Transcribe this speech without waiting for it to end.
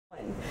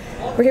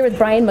We're here with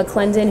Brian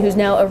McClendon, who's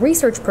now a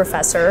research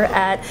professor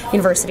at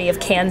University of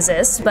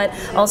Kansas, but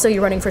also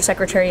you're running for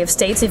Secretary of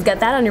State, so you've got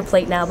that on your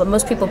plate now, but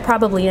most people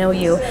probably know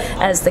you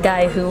as the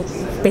guy who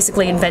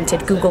basically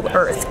invented Google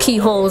Earth.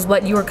 Keyhole is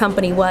what your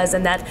company was,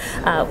 and that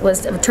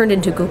was turned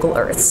into Google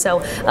Earth.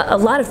 So a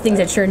lot of things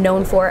that you're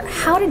known for.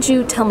 How did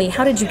you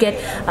get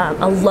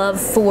a love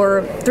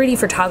for 3D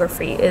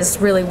photography is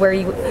really where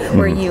you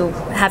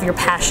have your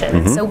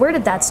passion. So where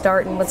did that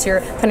start, and what's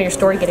your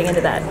story getting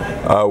into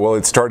that? Well,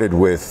 it started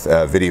with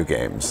video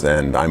games,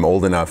 and I'm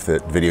old enough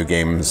that video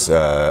games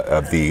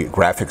of the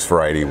graphics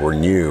variety were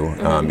new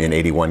in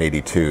 81,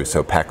 82,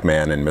 so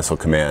Pac-Man and Missile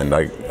Command.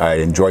 I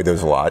enjoyed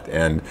those a lot,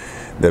 and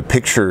the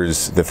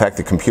pictures, the fact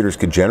that computers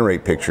could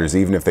generate pictures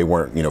even if they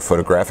weren't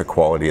photographic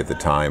quality at the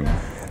time,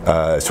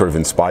 sort of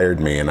inspired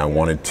me, and I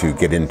wanted to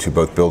get into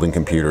both building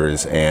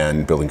computers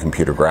and building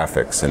computer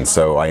graphics. And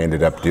so I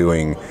ended up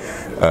doing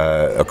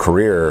a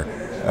career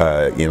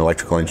in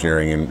electrical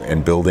engineering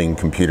and building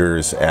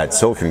computers at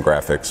Silicon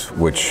Graphics,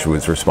 which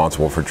was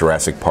responsible for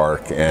Jurassic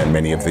Park and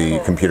many of the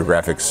computer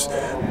graphics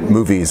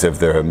movies of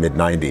the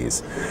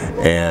mid-90s.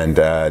 And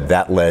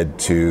that led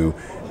to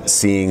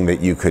seeing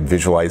that you could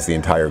visualize the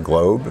entire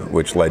globe,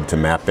 which led to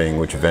mapping,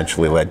 which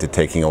eventually led to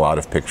taking a lot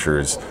of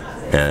pictures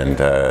and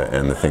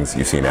the things that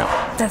you see now.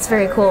 That's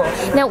very cool.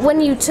 Now, when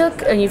you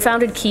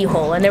founded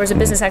Keyhole, and there was a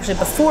business actually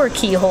before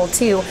Keyhole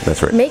too.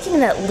 That's right.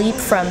 Making that leap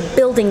from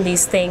building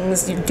these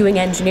things, doing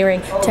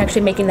engineering, to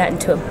actually making that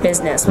into a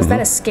business, was that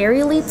a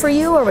scary leap for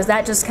you, or was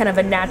that just kind of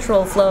a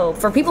natural flow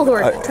for people who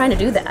are trying to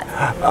do that?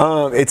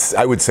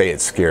 I would say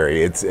it's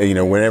scary. It's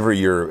whenever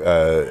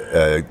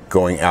you're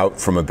going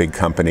out from a big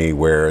company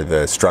where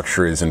the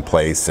structure is in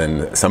place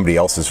and somebody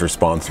else is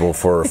responsible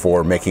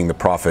for making the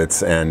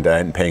profits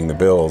and paying the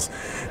bills,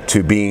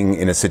 to being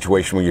in a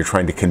situation where you're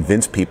trying to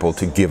convince people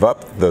to give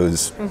up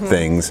those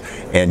things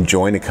and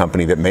join a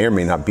company that may or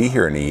may not be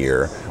here in a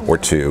year or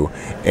two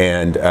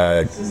and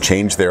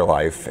change their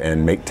life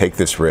and take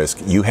this risk,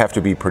 you have to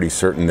be pretty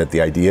certain that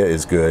the idea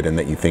is good and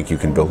that you think you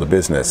can build a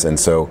business. And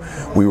so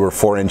we were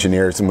 4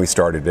 engineers and we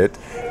started it.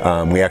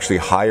 We actually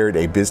hired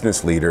a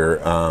business leader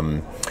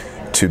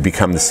to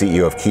become the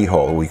CEO of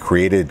Keyhole. We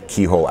created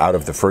Keyhole out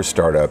of the first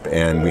startup,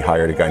 and we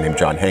hired a guy named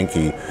John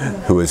Henke,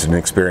 who was an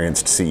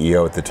experienced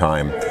CEO at the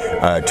time,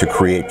 to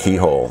create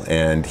Keyhole.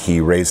 And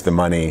he raised the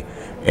money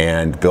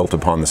and built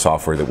upon the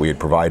software that we had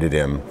provided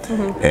him.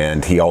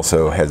 And he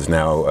also has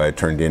now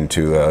turned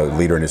into a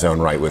leader in his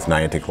own right with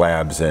Niantic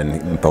Labs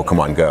and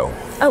Pokemon Go.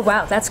 Oh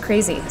wow, that's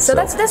crazy. So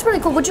that's really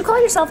cool. Would you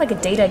call yourself like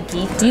a data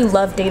geek? Do you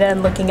love data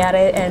and looking at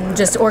it and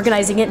just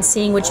organizing it and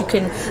seeing what you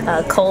can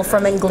cull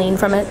from it and glean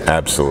from it?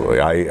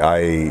 Absolutely.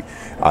 I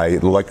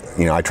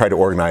try to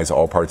organize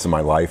all parts of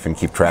my life and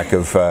keep track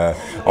of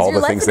all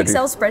the things that. Is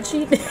your life an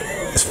Excel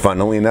spreadsheet?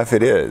 Funnily enough,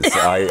 it is.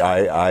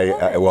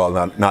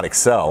 Well, not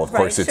Excel. Of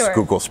course, it's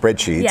Google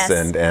spreadsheets, yes.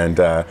 and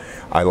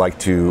I like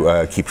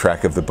to keep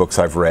track of the books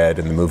I've read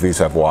and the movies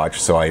I've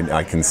watched, so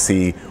I can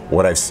see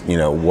what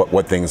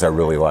what things I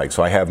really like.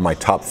 So I have my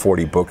top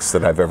 40 books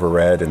that I've ever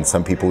read, and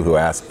some people who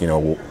ask,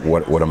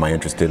 what am I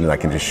interested in, I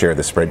can just share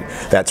that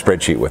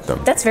spreadsheet with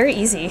them. That's very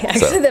easy.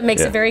 Actually, that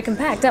makes it very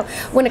compact. Now,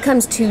 when it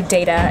comes to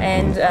data,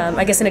 and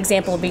I guess an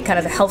example would be kind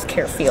of the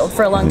healthcare field.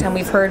 For a long time,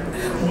 we've heard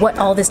what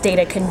all this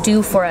data can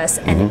do for us,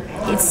 and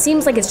it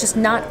seems like it's just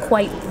not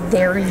quite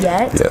there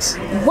yet. Yes.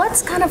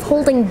 What's kind of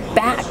holding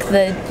back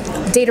the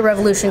data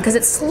revolution? Because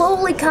it's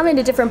slowly coming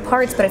to different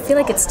parts, but I feel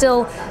like it's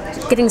still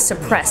getting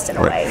suppressed in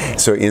a way.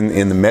 So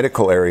in the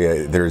medical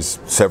area, there's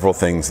several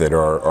things that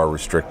are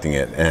restricting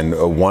it,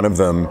 and one of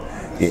them,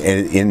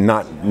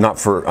 not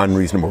for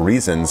unreasonable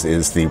reasons,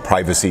 is the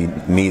privacy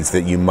needs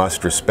that you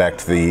must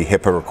respect the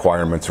HIPAA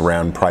requirements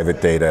around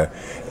private data,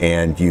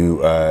 and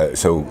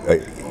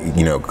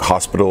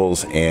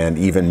hospitals and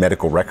even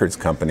medical records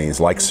companies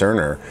like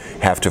Cerner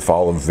have to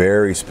follow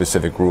very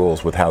specific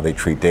rules with how they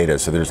treat data,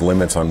 so there's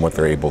limits on what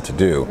they're able to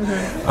do.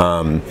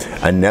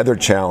 Another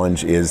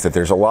challenge is that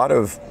there's a lot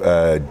of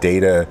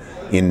data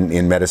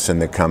in medicine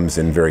that comes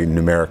in very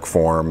numeric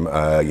form,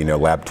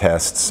 lab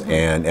tests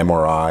and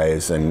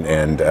MRIs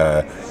and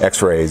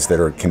X-rays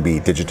that can be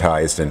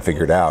digitized and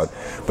figured out.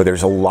 But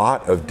there's a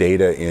lot of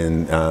data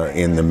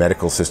in the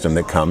medical system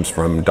that comes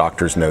from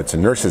doctors' notes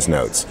and nurses'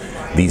 notes.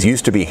 These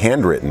used to be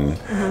handwritten.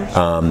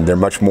 They're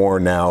much more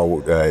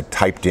now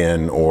typed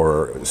in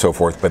or so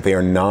forth, but they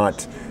are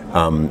not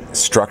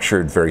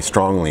structured very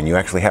strongly, and you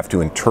actually have to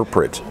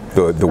interpret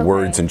the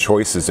words and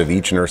choices of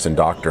each nurse and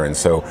doctor. And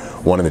so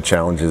one of the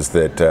challenges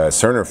that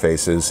Cerner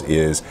faces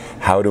is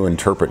how to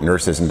interpret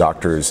nurses and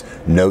doctors'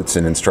 notes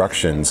and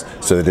instructions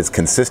so that it's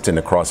consistent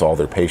across all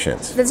their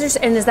patients.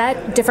 And is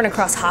that different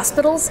across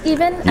hospitals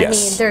even? Yes. I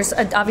mean, there's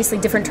obviously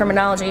different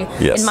terminology.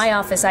 Yes. In my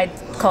office, I'd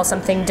call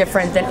something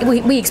different than,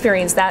 we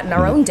experience that in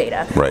our own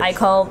data. Right. I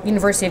call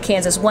University of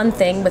Kansas one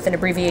thing with an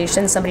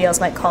abbreviation, somebody else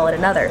might call it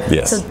another.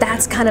 Yes. So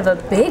that's kind of a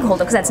big Keyhole,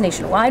 because that's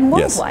nationwide and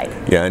worldwide.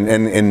 Yes. Yeah, and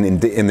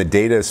in the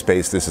data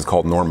space, this is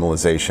called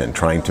normalization,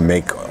 trying to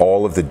make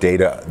all of the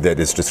data that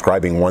is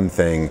describing one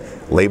thing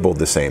labeled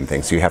the same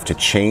thing. So you have to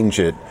change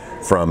it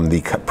from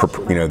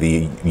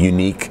the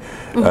unique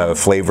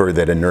flavor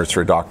that a nurse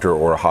or a doctor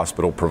or a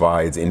hospital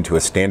provides into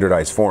a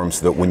standardized form,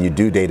 so that when you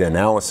do data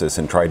analysis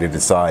and try to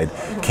decide,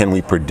 can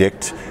we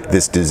predict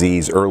this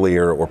disease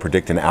earlier or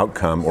predict an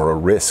outcome or a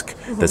risk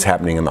that's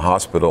happening in the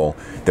hospital,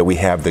 that we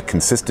have the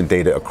consistent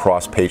data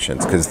across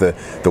patients, because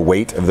the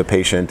weight of the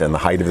patient and the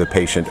height of the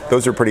patient,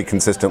 those are pretty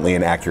consistently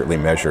and accurately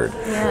measured.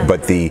 Yeah.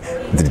 But the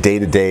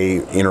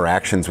day-to-day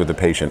interactions with the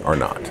patient are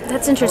not.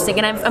 That's interesting,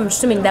 and I'm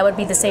assuming that would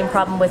be the same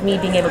problem with me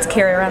being able to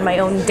carry around my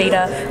own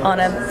data on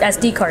a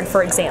SD card,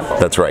 for example.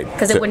 That's right.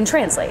 Because it wouldn't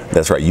translate.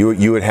 That's right.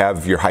 You would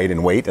have your height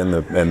and weight, and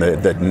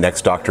the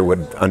next doctor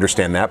would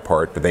understand that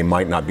part, but they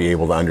might not be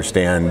able to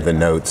understand the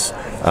notes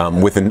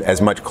with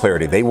as much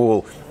clarity. They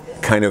will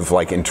kind of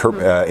like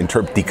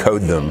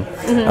decode them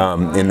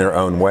in their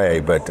own way,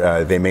 but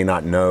they may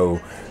not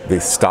know the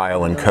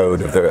style and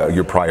code of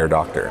your prior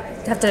doctor.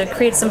 You have to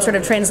create some sort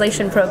of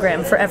translation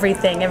program for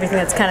everything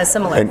that's kind of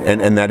similar.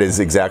 And that is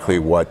exactly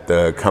what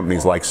the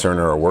companies like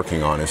Cerner are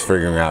working on, is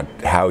figuring out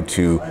how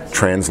to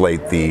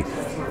translate the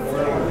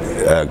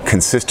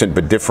consistent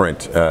but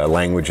different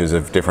languages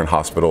of different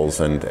hospitals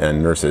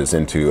and nurses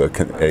into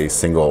a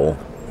single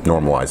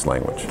normalized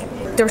language.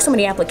 There are so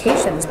many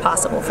applications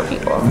possible for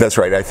people. That's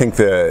right. I think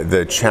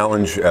the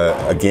challenge,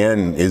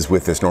 again, is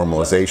with this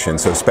normalization.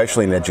 So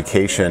especially in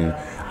education,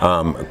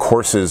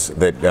 courses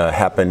that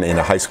happen in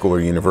a high school or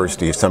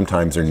university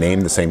sometimes are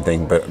named the same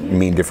thing but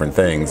mean different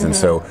things. And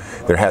so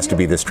there has to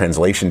be this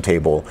translation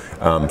table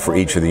for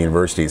each of the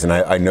universities. And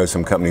I know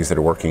some companies that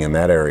are working in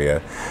that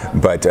area.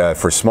 But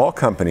for small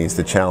companies,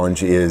 the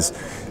challenge is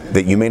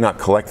that you may not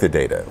collect the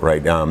data,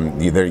 right?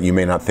 You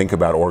may not think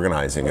about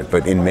organizing it,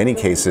 but in many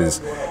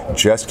cases,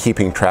 just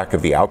keeping track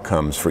of the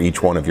outcomes for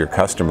each one of your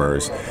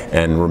customers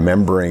and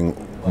remembering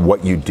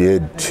what you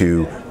did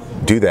to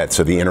do that.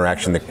 So the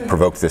interaction that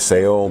provoked the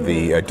sale,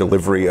 the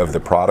delivery of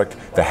the product,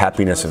 the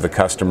happiness of the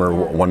customer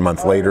 1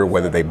 month later,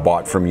 whether they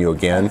bought from you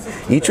again.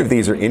 Each of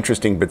these are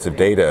interesting bits of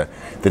data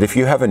that if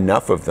you have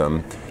enough of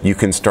them, you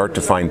can start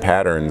to find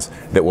patterns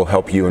that will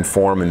help you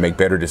inform and make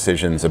better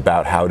decisions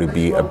about how to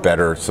be a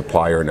better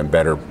supplier and a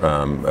better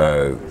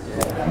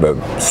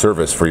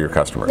service for your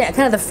customers. Yeah,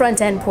 kind of the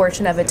front end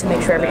portion of it to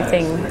make sure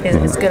everything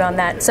is good on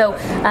that. So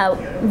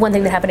one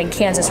thing that happened in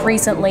Kansas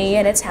recently,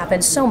 and it's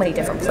happened so many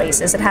different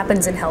places, it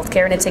happens in healthcare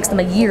and it takes them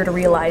a year to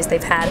realize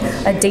they've had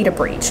a data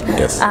breach.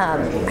 Yes.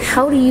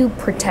 How do you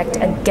protect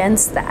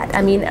against that?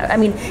 I mean,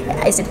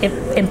 is it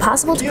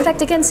impossible to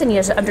protect against it and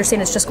you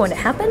understand it's just going to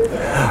happen?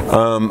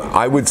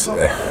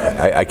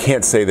 I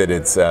can't say that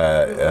it's,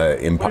 I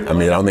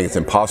don't think it's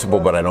impossible,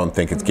 but I don't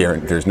think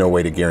there's no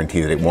way to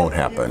guarantee that it won't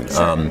happen.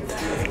 Sure.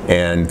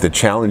 And the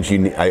challenge,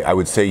 I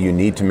would say you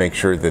need to make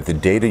sure that the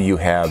data you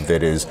have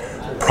that is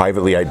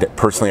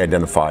personally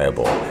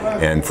identifiable,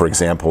 and for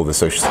example, the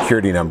Social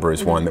Security number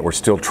is one that we're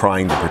still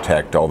trying to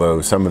protect,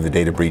 although some of the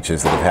data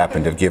breaches that have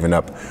happened have given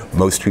up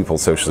most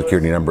people's Social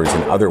Security numbers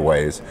in other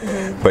ways.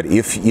 But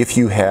if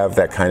you have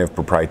that kind of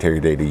proprietary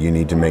data, you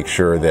need to make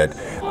sure that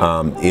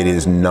it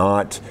is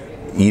not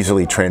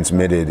easily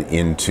transmitted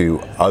into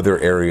other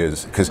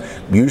areas, because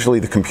usually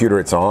the computer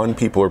it's on,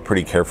 people are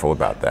pretty careful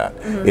about that.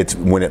 It's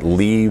when it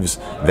leaves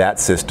that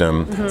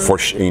system, for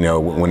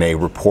when a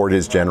report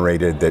is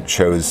generated that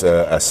shows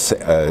a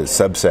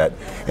subset,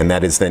 and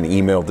that is then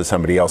emailed to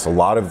somebody else. A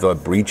lot of the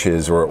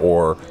breaches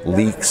or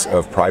leaks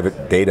of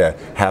private data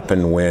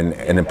happen when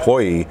an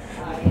employee,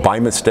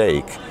 by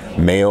mistake,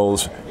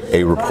 mails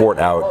a report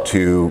out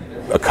to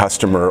a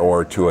customer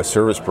or to a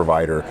service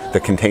provider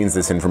that contains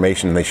this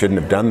information, and they shouldn't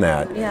have done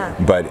that. Yeah.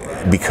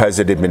 But because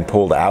it had been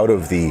pulled out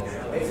of the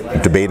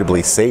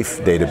debatably safe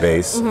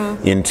database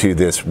into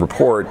this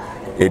report,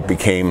 it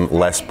became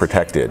less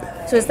protected.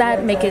 So does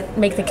that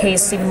make the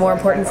case even more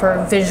important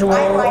for visual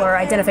or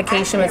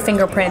identification with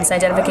fingerprints,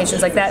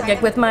 identifications like that?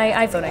 Like with my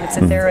iPhone, I can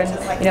sit there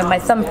and my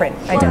thumbprint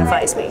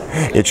identifies me.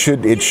 It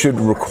should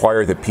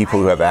require that people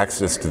who have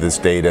access to this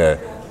data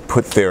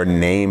put their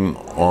name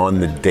on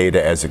the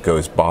data as it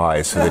goes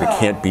by, so that it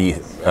can't be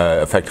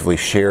effectively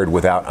shared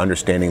without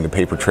understanding the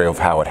paper trail of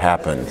how it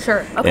happened.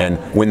 Sure. Okay. And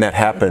when that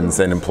happens,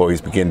 then employees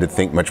begin to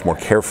think much more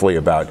carefully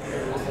about,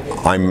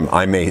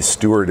 I'm a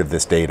steward of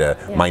this data.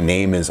 Yeah. My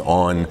name is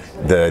on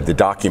the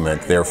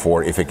document,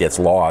 therefore if it gets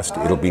lost,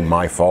 it'll be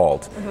my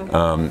fault.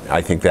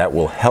 I think that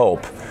will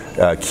help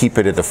keep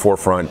it at the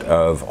forefront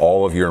of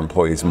all of your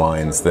employees'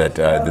 minds that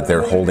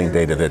they're holding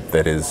data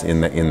that is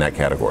in that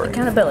category.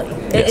 Accountability.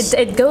 Yes.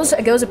 It goes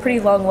a pretty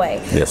long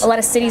way. Yes. A lot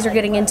of cities are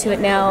getting into it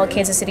now.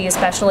 Kansas City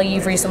especially.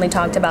 You've recently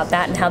talked about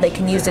that and how they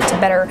can use it to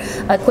better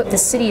equip the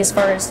city as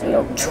far as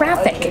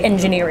traffic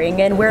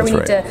engineering and where we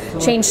need to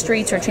change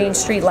streets or change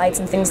street lights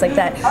and things like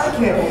that.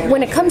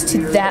 When it comes to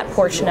that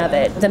portion of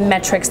it, the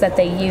metrics that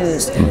they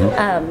use.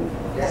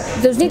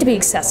 those need to be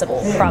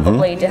accessible,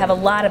 probably, to have a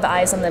lot of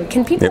eyes on them.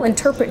 Can people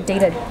interpret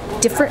data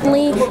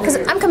differently? Because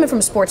I'm coming from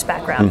a sports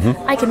background.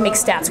 I can make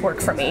stats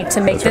work for me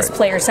to make this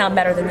player sound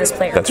better than this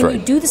player. Can you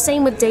do the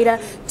same with data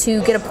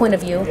to get a point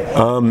of view?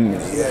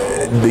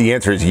 The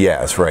answer is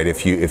yes, right?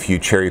 If you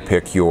cherry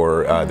pick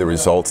your the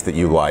results that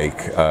you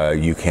like,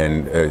 you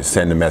can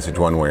send a message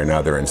one way or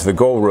another. And so the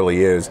goal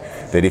really is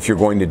that if you're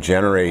going to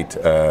generate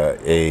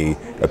a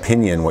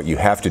opinion, what you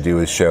have to do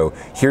is show,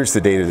 here's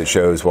the data that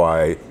shows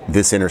why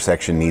this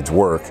intersection needs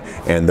work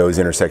and those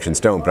intersections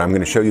don't. But I'm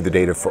going to show you the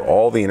data for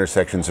all the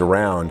intersections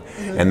around,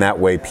 and that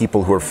way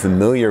people who are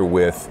familiar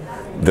with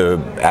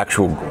the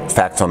actual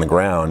facts on the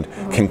ground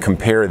can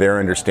compare their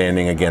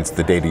understanding against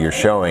the data you're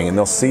showing, and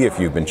they'll see if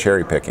you've been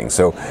cherry picking.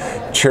 So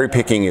cherry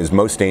picking is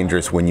most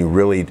dangerous when you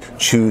really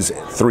choose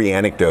 3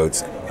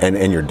 anecdotes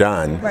and you're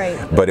done.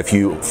 Right. But if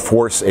you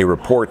force a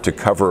report to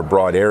cover a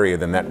broad area,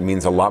 then that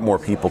means a lot more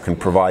people can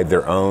provide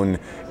their own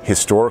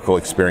historical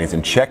experience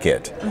and check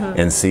it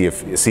and see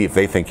if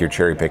they think you're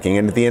cherry picking.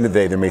 And at the end of the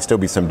day, there may still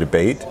be some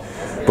debate,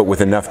 but with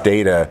enough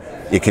data,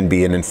 it can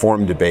be an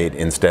informed debate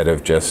instead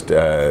of just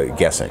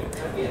guessing.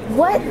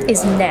 What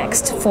is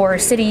next for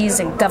cities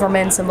and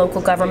governments and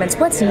local governments?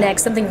 What's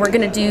next? Something we're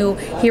going to do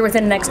here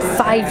within the next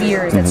 5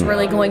 years that's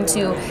really going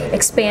to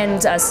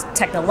expand us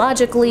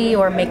technologically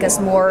or make us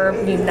more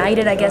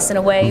united, I guess, in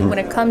a way, when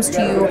it comes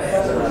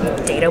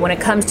to data, when it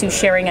comes to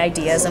sharing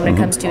ideas, and when it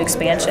comes to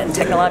expansion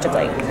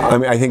technologically? I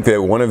mean, I think that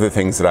one of the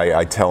things that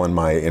I tell in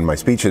my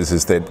speeches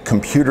is that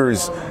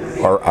computers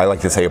are, I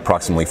like to say,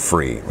 approximately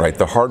free, right?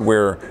 The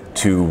hardware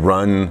to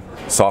run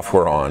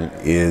software on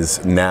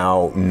is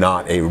now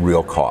not a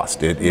real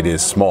cost. It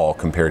is small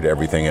compared to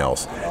everything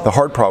else. The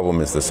hard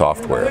problem is the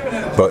software.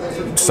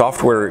 But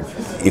software,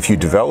 if you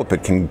develop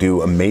it, can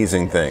do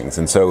amazing things.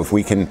 And so if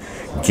we can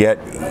get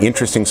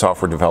interesting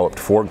software developed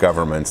for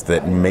governments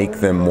that make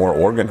them more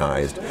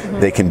organized,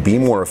 they can be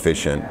more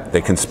efficient,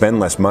 they can spend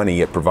less money,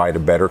 yet provide a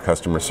better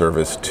customer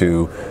service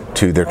to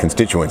their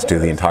constituents, to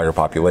the entire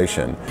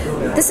population.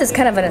 This is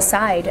kind of an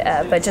aside,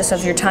 but just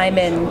of your time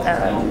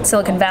in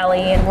Silicon Valley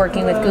and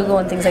working with Google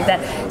and things like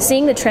that,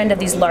 seeing the trend of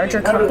these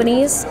larger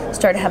companies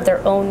start to have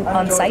their own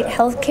on-site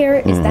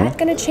healthcare, is that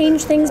going to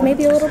change things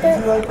maybe a little bit?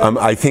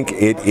 I think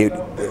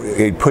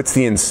it puts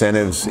the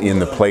incentives in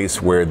the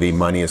place where the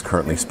money is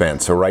currently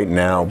spent. So right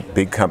now,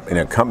 big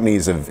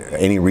companies of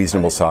any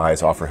reasonable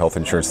size offer health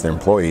insurance to their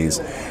employees,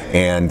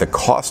 and the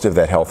cost of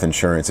that health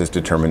insurance is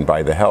determined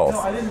by the health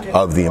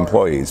of the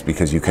employees,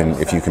 because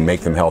if you can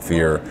make them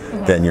healthier,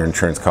 then your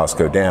insurance costs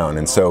go down.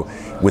 And so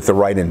with the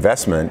right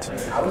investment,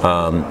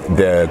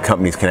 the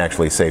companies can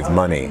actually save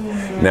money.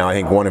 Now, I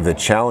think one of the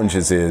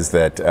challenges is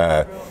that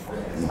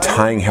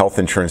tying health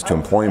insurance to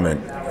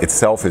employment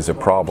itself is a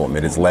problem.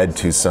 It has led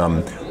to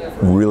some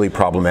really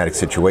problematic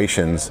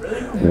situations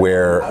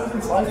where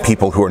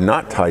people who are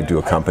not tied to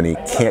a company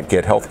can't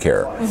get health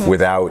care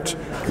without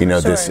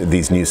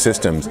these new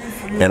systems.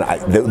 And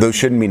those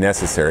shouldn't be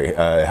necessary.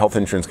 Health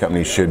insurance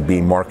companies should be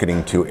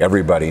marketing to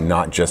everybody,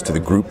 not just to the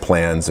group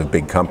plans of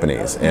big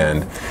companies.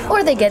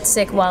 Or they get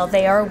sick while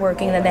they are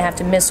working, then they have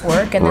to miss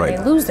work, and then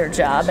they lose their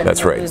job, and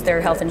they lose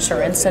their health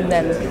insurance, and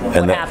then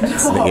what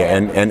happens? Yeah,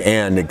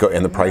 and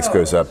the price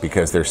goes up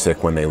because they're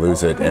sick when they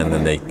lose it, and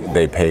then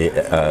they pay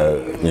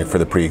for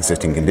the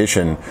pre-existing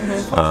condition.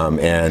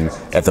 And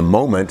at the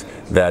moment,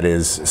 that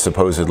is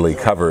supposedly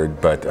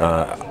covered, but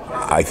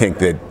I think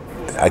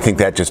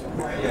that just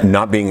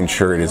not being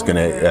insured is going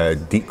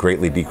to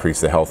greatly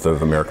decrease the health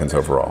of Americans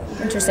overall.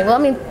 Interesting. Well, I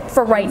mean,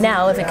 for right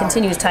now, if it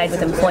continues tied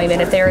with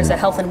employment, if there is a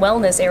health and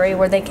wellness area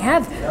where they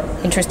have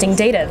interesting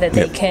data that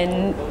they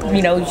can,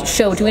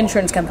 show to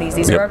insurance companies,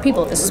 these are our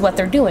people, this is what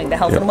they're doing, the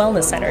health and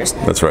wellness centers.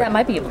 That's right. That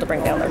might be able to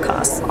bring down their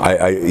costs.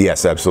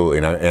 Yes, absolutely.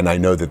 And I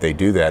know that they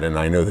do that, and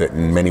I know that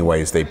in many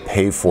ways they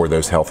pay for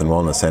those health and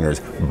wellness centers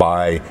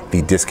by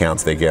the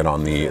discounts they get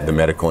on the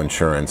medical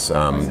insurance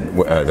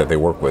that they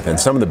work with. And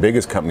some of the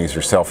biggest companies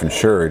are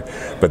self-insured,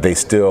 but they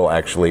still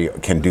actually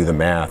can do the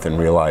math and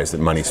realize that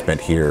money spent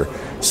here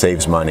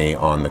saves money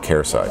on the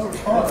care side.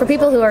 For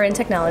people who are in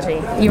technology,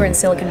 you were in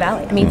Silicon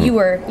Valley. I mean, you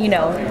were,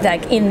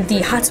 like in the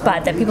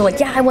hotspot that people are like,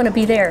 yeah, I want to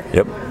be there.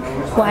 Yep.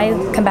 Why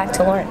come back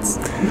to Lawrence?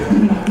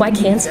 Why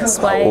Kansas?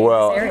 Why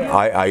this area?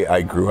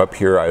 I grew up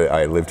here.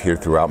 I lived here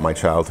throughout my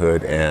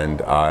childhood,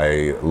 and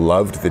I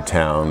loved the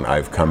town.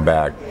 I've come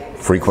back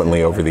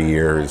frequently over the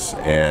years,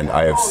 and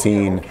I have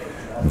seen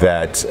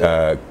that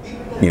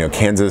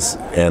Kansas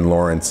and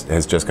Lawrence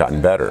has just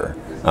gotten better.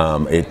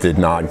 It did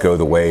not go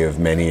the way of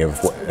many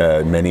of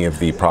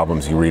the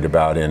problems you read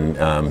about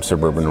in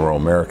suburban rural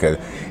America.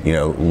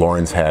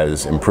 Lawrence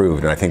has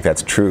improved, and I think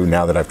that's true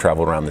now that I've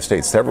traveled around the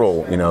state.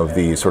 Several, of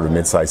the sort of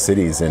mid-sized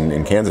cities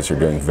in Kansas are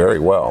doing very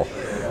well,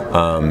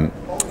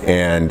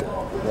 and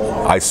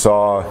I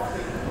saw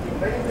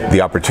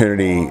the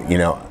opportunity,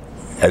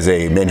 as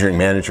a engineering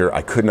manager,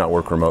 I could not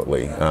work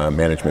remotely.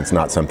 Management's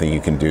not something you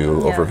can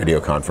do over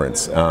video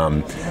conference.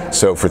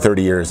 So for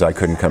 30 years, I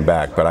couldn't come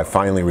back. But I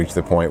finally reached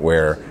the point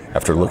where,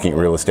 after looking at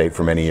real estate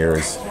for many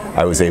years,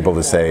 I was able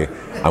to say,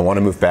 I want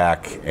to move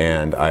back,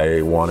 and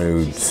I want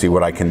to see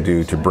what I can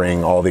do to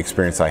bring all the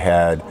experience I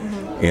had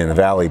in the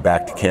Valley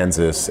back to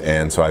Kansas.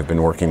 And so I've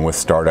been working with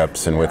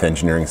startups and with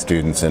engineering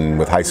students and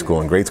with high school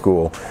and grade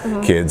school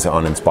kids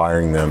on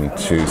inspiring them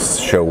to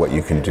show what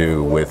you can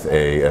do with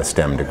a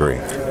STEM degree.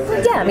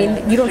 Yeah, I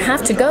mean, you don't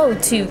have to go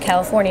to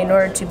California in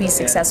order to be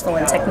successful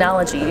in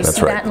technology. You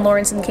see that in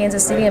Lawrence and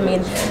Kansas City. I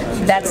mean,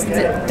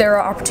 there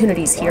are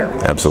opportunities here.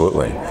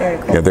 Absolutely.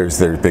 Very cool. Yeah, there's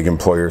big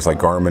employers like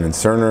Garmin and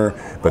Cerner,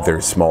 but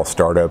there's small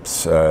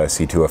startups,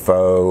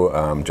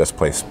 C2FO, Just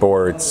Play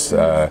Sports,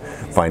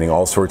 finding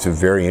all sorts of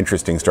very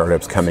interesting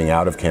startups coming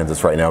out of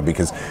Kansas right now,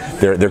 because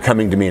they're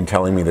coming to me and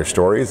telling me their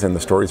stories, and the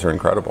stories are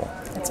incredible.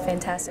 That's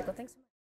fantastic. Well, thanks.